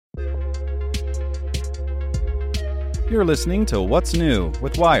You're listening to What's New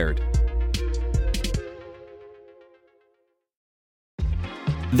with Wired.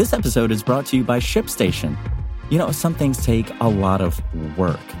 This episode is brought to you by ShipStation. You know, some things take a lot of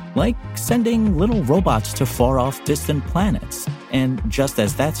work, like sending little robots to far-off distant planets. And just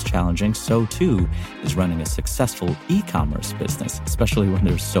as that's challenging, so too is running a successful e-commerce business, especially when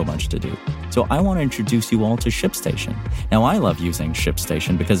there's so much to do. So I want to introduce you all to ShipStation. Now, I love using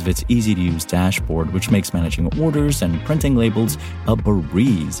ShipStation because of its easy-to-use dashboard, which makes managing orders and printing labels a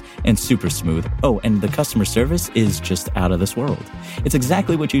breeze and super smooth. Oh, and the customer service is just out of this world. It's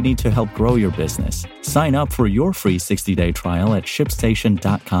exactly what you need to help grow your business. Sign up for your free 60-day trial at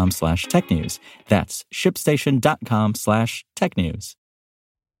shipstation.com/technews. That's shipstation.com/technews.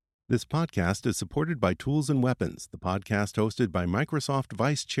 This podcast is supported by Tools and Weapons, the podcast hosted by Microsoft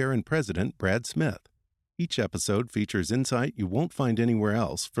Vice Chair and President Brad Smith. Each episode features insight you won't find anywhere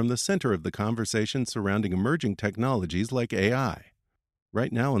else from the center of the conversation surrounding emerging technologies like AI.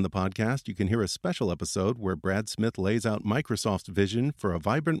 Right now on the podcast, you can hear a special episode where Brad Smith lays out Microsoft's vision for a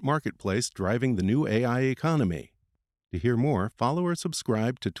vibrant marketplace driving the new AI economy. To hear more, follow or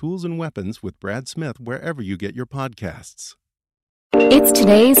subscribe to Tools and Weapons with Brad Smith wherever you get your podcasts. It's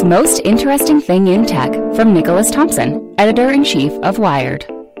today's most interesting thing in tech from Nicholas Thompson, editor-in-chief of Wired.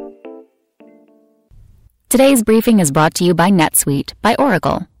 Today's briefing is brought to you by NetSuite by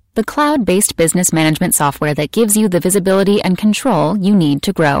Oracle, the cloud-based business management software that gives you the visibility and control you need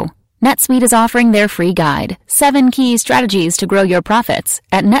to grow. NetSuite is offering their free guide, 7 Key Strategies to Grow Your Profits,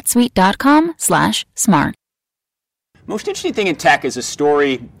 at netsuite.com/smart. Most interesting thing in tech is a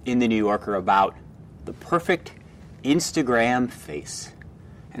story in The New Yorker about the perfect Instagram face.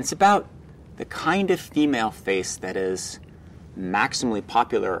 And it's about the kind of female face that is maximally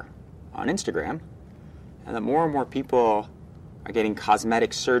popular on Instagram, and that more and more people are getting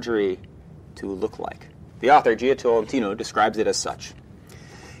cosmetic surgery to look like. The author, Gia Tolentino, describes it as such.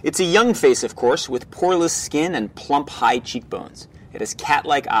 It's a young face, of course, with poreless skin and plump, high cheekbones. It has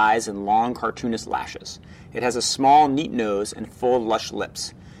cat-like eyes and long, cartoonist lashes. It has a small, neat nose and full, lush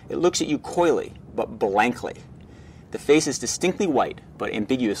lips. It looks at you coyly, but blankly. The face is distinctly white, but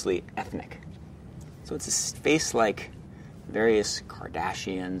ambiguously ethnic. So it's a face like various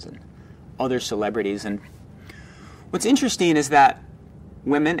Kardashians and other celebrities. And what's interesting is that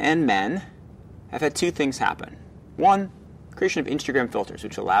women and men have had two things happen. One, creation of Instagram filters,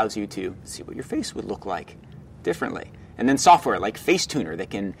 which allows you to see what your face would look like differently. And then software like Facetuner that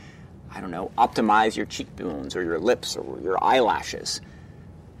can, optimize your cheekbones or your lips or your eyelashes.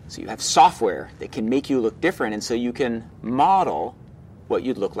 So you have software that can make you look different, and so you can model what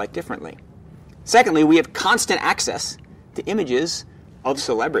you'd look like differently. Secondly, we have constant access to images of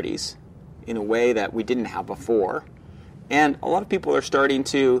celebrities in a way that we didn't have before. And a lot of people are starting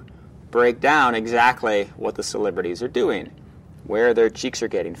to break down exactly what the celebrities are doing, where their cheeks are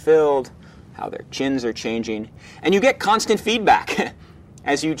getting filled, how their chins are changing. And you get constant feedback.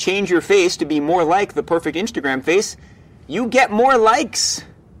 As you change your face to be more like the perfect Instagram face, you get more likes.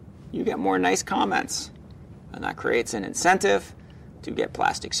 You get more nice comments. And that creates an incentive to get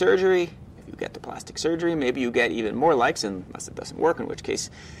plastic surgery. If you get the plastic surgery, maybe you get even more likes, unless it doesn't work, in which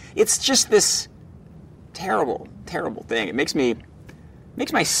case it's just this terrible, terrible thing. It makes my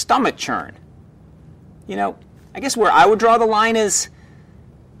stomach churn. I guess where I would draw the line is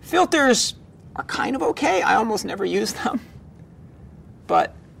filters are kind of okay. I almost never use them.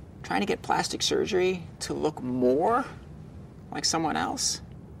 But trying to get plastic surgery to look more like someone else,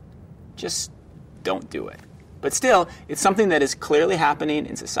 just don't do it. But still, it's something that is clearly happening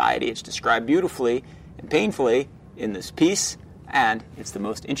in society. It's described beautifully and painfully in this piece, and it's the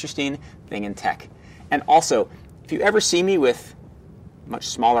most interesting thing in tech. And also, if you ever see me with much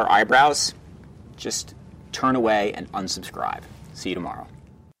smaller eyebrows, just turn away and unsubscribe. See you tomorrow.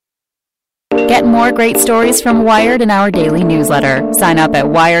 Get more great stories from Wired in our daily newsletter. Sign up at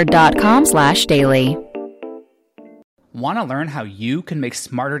wired.com/daily. Want to learn how you can make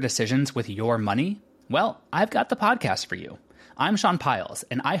smarter decisions with your money? Well, I've got the podcast for you. I'm Sean Piles,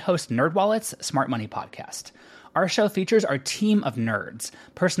 and I host NerdWallet's Smart Money Podcast. Our show features our team of nerds,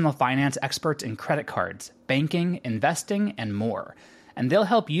 personal finance experts in credit cards, banking, investing, and more. And they'll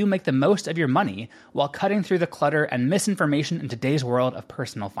help you make the most of your money while cutting through the clutter and misinformation in today's world of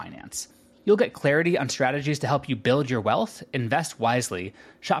personal finance. You'll get clarity on strategies to help you build your wealth, invest wisely,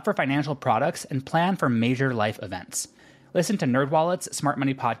 shop for financial products, and plan for major life events. Listen to NerdWallet's Smart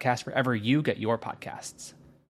Money Podcast wherever you get your podcasts.